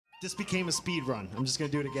This became a speed run. I'm just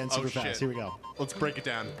gonna do it again super fast. Here we go. Let's break it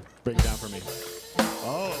down. Break it down for me.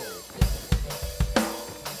 Oh.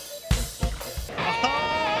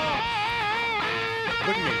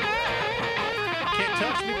 Look at me. Can't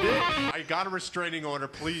touch me, bitch. I got a restraining order.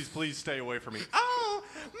 Please, please stay away from me. Oh,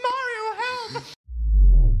 Mario, help!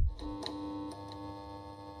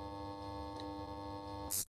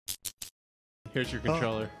 Here's your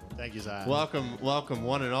controller. Thank you, Zion. Welcome,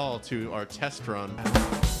 one and all to our test run.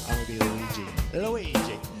 I'm gonna be Luigi.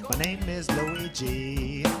 Luigi. My name is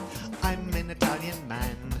Luigi. I'm an Italian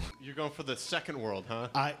man. You're going for the second world, huh?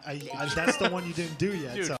 That's the one you didn't do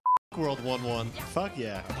yet. Dude, so. World 1-1. Fuck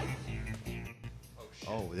yeah.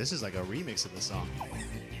 Oh, this is like a remix of the song.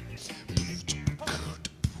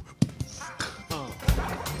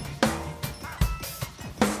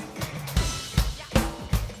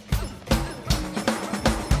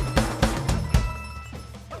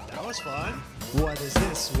 That was fun. What is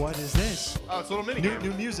this? What is this? Oh, it's a little mini game.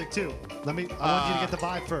 New music too. I want you to get the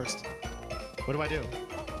vibe first. What do I do?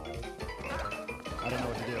 I don't know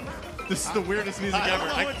what to do. This is the weirdest music ever.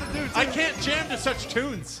 I can't jam to such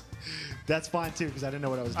tunes. That's fine too, because I didn't know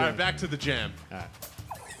what I was doing. All right, back to the jam. All right.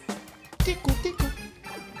 Tickle, tickle.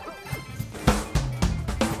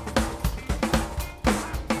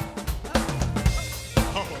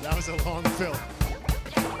 Oh, that was a long fill.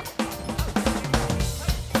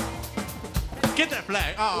 Get that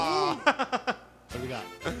flag. Oh. What do we got?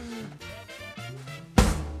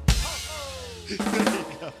 There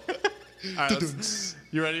you go. All right,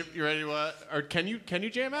 you ready? You ready? What? Or can you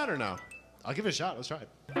jam out or no? I'll give it a shot. Let's try it.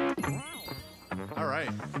 All right.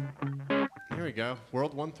 Here we go.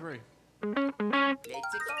 World 1-3.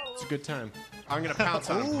 It's a good time. I'm gonna pounce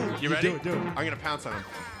on him. You ready? Do it. I'm gonna pounce on him.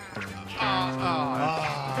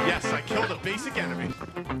 Yes, I killed a basic enemy.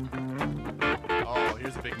 Oh,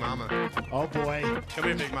 here's a big mama. Oh boy. Come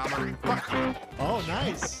here, big mama. Oh,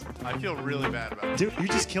 nice. I feel really bad about it. Dude, you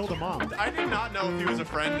just killed a mom. I did not know if he was a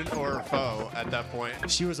friend or a foe at that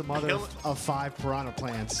point. She was a mother of 5 piranha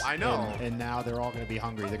plants. I know. And now they're all going to be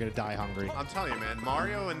hungry. They're going to die hungry. I'm telling you, man.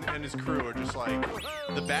 Mario and his crew are just like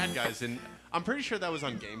the bad guys. And I'm pretty sure that was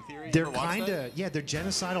on Game Theory. They're kind of, yeah, they're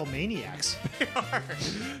genocidal maniacs. They are.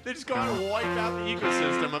 They just go out and wipe out the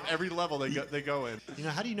ecosystem of every level they go in. You know,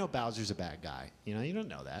 how do you know Bowser's a bad guy? You know, you don't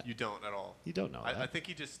know that. You don't at all. You don't know that.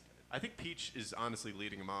 I think Peach is honestly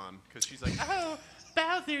leading him on because she's like, oh,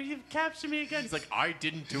 Bowser, you've captured me again. He's like, I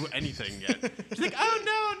didn't do anything yet. She's like, oh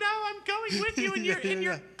no, I'm going with you in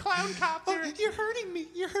your clown copter. Oh, you're hurting me.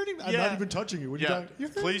 You're hurting me. I'm not even touching you. When you're hurting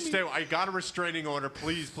please stay. I got a restraining order.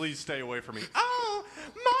 Please stay away from me. Oh,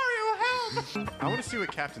 Mario, help! I want to see what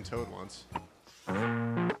Captain Toad wants.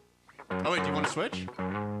 Oh wait, do you want to switch?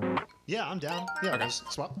 Yeah, I'm down. Yeah, okay.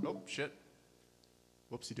 Swap. Oh shit.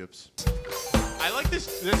 Whoopsie doops. I like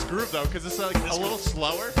this groove though, because it's like a little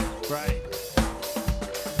slower. Right.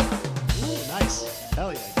 Ooh, nice.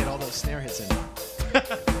 Hell yeah, get all those snare hits in.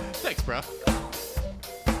 Thanks, bro.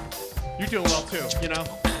 You're doing well too, you know?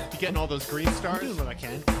 You're getting all those green stars. I'm doing what I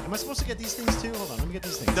can. Am I supposed to get these things too? Hold on, let me get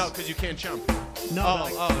these things. No, because you can't jump. No,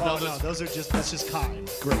 no, those are just, that's just cotton.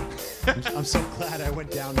 Great. I'm so glad I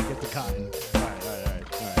went down to get the cotton. All right.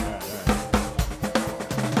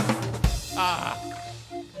 Ah.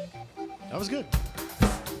 That was good.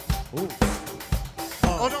 Ooh.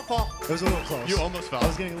 Oh, don't fall. It was a little close. You almost fell. I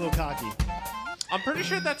was getting a little cocky. I'm pretty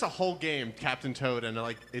sure that's a whole game, Captain Toad, and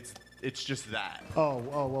like it's just that.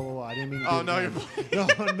 Whoa. I didn't mean to do Oh, no, you're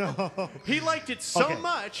No. He liked it so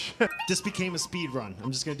much. This became a speed run.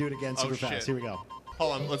 I'm just going to do it again super fast. Here we go.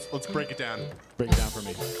 Hold on, let's break it down. Break it down for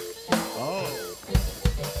me. Oh.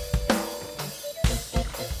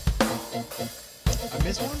 I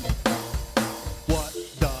missed one? What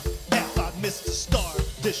the F? I missed the star.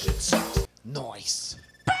 This shit sucks. Nice.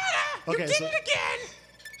 Okay, you did it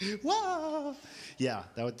again! Whoa. Yeah,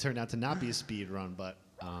 that would turn out to not be a speed run, but,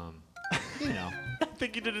 you know. I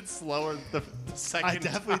think you did it slower the second I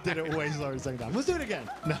definitely did it way slower the second time. Let's do it again.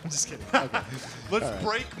 No, I'm just kidding. Okay. Let's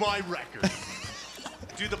break my record.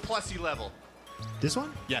 Do the Plessy level. This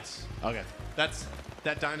one? Yes. Okay. That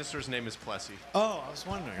dinosaur's name is Plessy. Oh, I was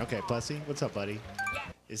wondering. Okay, Plessy, what's up, buddy?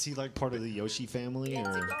 Is he like part of the Yoshi family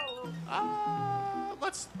or?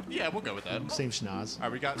 We'll go with that. Same schnoz. All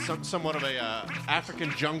right, we got somewhat of a African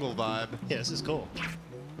jungle vibe. Yeah, this is cool.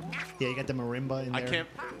 Yeah, you got the marimba in there.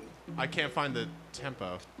 I can't find the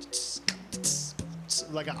tempo.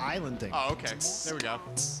 Like an island thing. Oh, okay. There we go.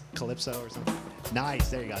 Calypso or something. Nice.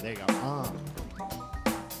 There you go.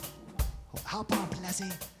 Hop on, Plessy.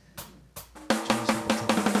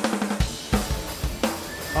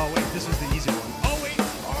 Oh, wait. This was the easy one. Oh, wait.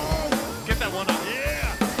 Oh, get that one up.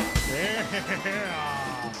 Yeah.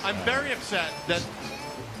 Yeah. I'm very upset that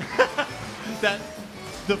that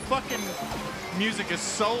the fucking music is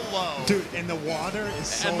so low. Dude, and the water is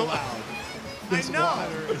so loud. This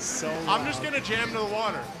water is so loud. I'm just gonna jam to the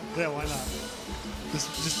water. Yeah, why not?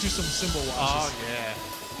 Just do some cymbal washes. Oh yeah.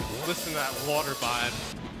 Listen to that water vibe.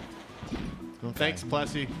 Okay. Thanks,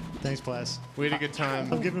 Plessy. Thanks, Pless. We had a good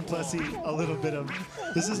time. I'm giving Plessy a little bit of.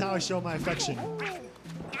 This is how I show my affection.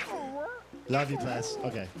 Love you, Pless.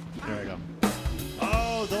 Okay, there I go.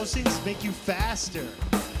 Oh, those things make you faster.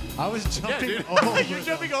 I was jumping over. You're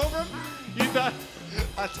jumping over them? You thought?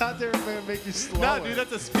 I thought they were going to make you slower. No, dude,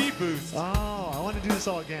 that's a speed boost. Oh, I want to do this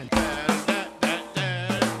all again.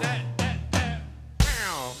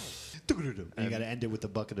 You got to end it with a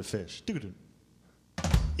bucket of fish.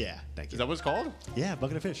 Yeah, thank you. Is that what it's called? Yeah,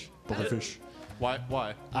 bucket of fish. Bucket of fish. Why?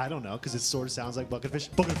 Why? I don't know, because it sort of sounds like bucket of fish.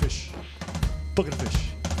 Bucket of fish. Bucket of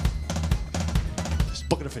fish. Just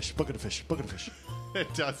bucket of fish. Bucket of fish. Bucket of fish.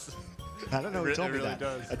 It does. I don't know who told me really that.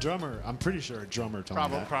 Does. A drummer. I'm pretty sure a drummer told me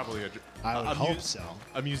that. Probably I would hope so.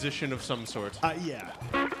 A musician of some sort. Yeah.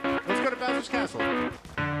 Let's go to Bowser's Castle.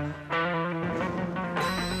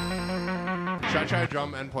 Should I try to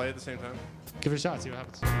drum and play at the same time? Give it a shot. See what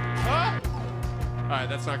happens. Ah! All right,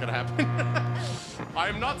 that's not gonna happen. I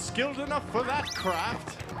am not skilled enough for that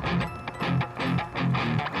craft.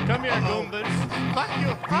 Come here, Goombas. Fuck you.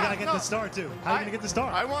 You gotta get the star too. How are you gonna get the star?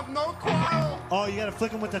 I want no quarrel. Oh, you gotta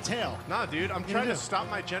flick him with the tail. Nah, dude, I'm trying to stop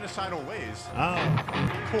my genocidal ways. Oh.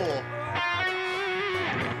 Cool.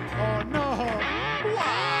 Oh no.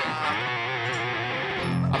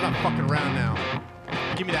 I'm not fucking around now.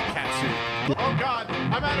 Give me that cat suit. Oh god,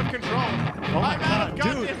 I'm out of control. Oh my I'm out of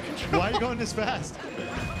god, dude. control. Why are you going this fast?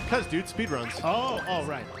 Because, dude, speed runs. Oh,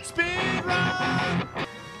 right. Speed run!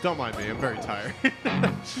 Don't mind me, I'm very tired.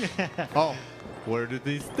 Oh, where did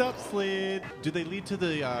these steps lead? Do they lead to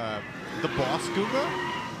the boss Goomba?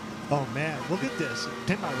 Oh man, look at this.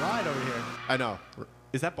 Take my ride over here. I know.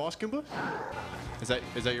 Is that boss Goomba? Is that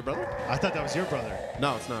your brother? I thought that was your brother.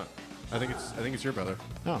 No, it's not. I think it's your brother.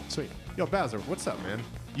 Oh, sweet. Yo, Bowser, what's up, man?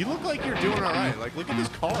 You look like you're doing all right. Like, look at this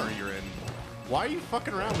car you're in. Why are you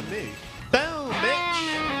fucking around with me? Boom, bitch!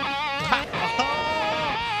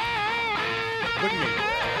 Look at me.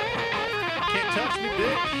 Can't touch me,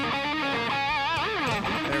 bitch.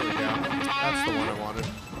 There we go. That's the one I wanted.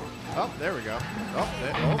 Oh, there we go. Oh,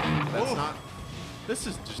 that's not. This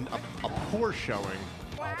is just a poor showing.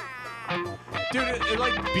 Dude, it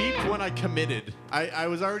like beeped when I committed. I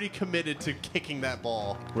was already committed to kicking that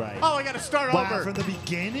ball. Right. Oh, I gotta start Wow, over. from the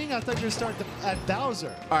beginning? I thought you were starting at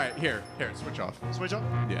Bowser. All right, here, switch off. Switch off?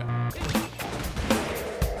 Yeah.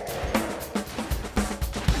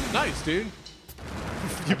 Nice, dude.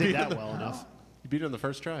 You did that well enough. You beat it on the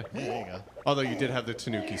first try. Yeah, there you go. Although you did have the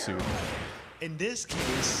Tanuki suit. In this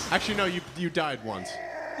case... Actually, no, you died once.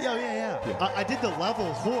 Yeah. I did the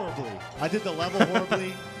level horribly.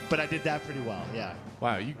 But I did that pretty well, yeah.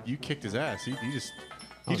 Wow, you kicked his ass. You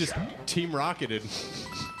just team rocketed.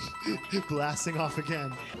 Blasting off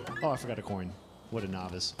again. Oh, I forgot a coin. What a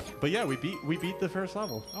novice. But yeah, we beat the first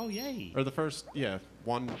level. Oh, yay. Or the first, yeah,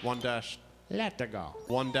 one dash. Let it go.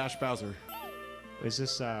 One dash Bowser. Is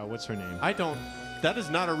this, what's her name? That is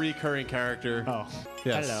not a recurring character. Oh.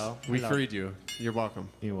 Yes. Hello. We freed you. You're welcome.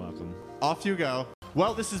 You're welcome. Off you go.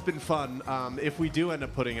 Well, this has been fun. If we do end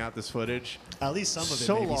up putting out this footage. At least some of it,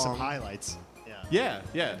 maybe some highlights. Yeah.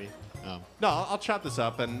 Maybe. Oh. No, I'll chop this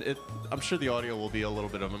up, and I'm sure the audio will be a little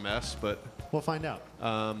bit of a mess, but we'll find out.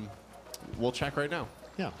 We'll check right now.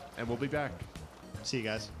 Yeah. And we'll be back. See you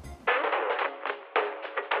guys.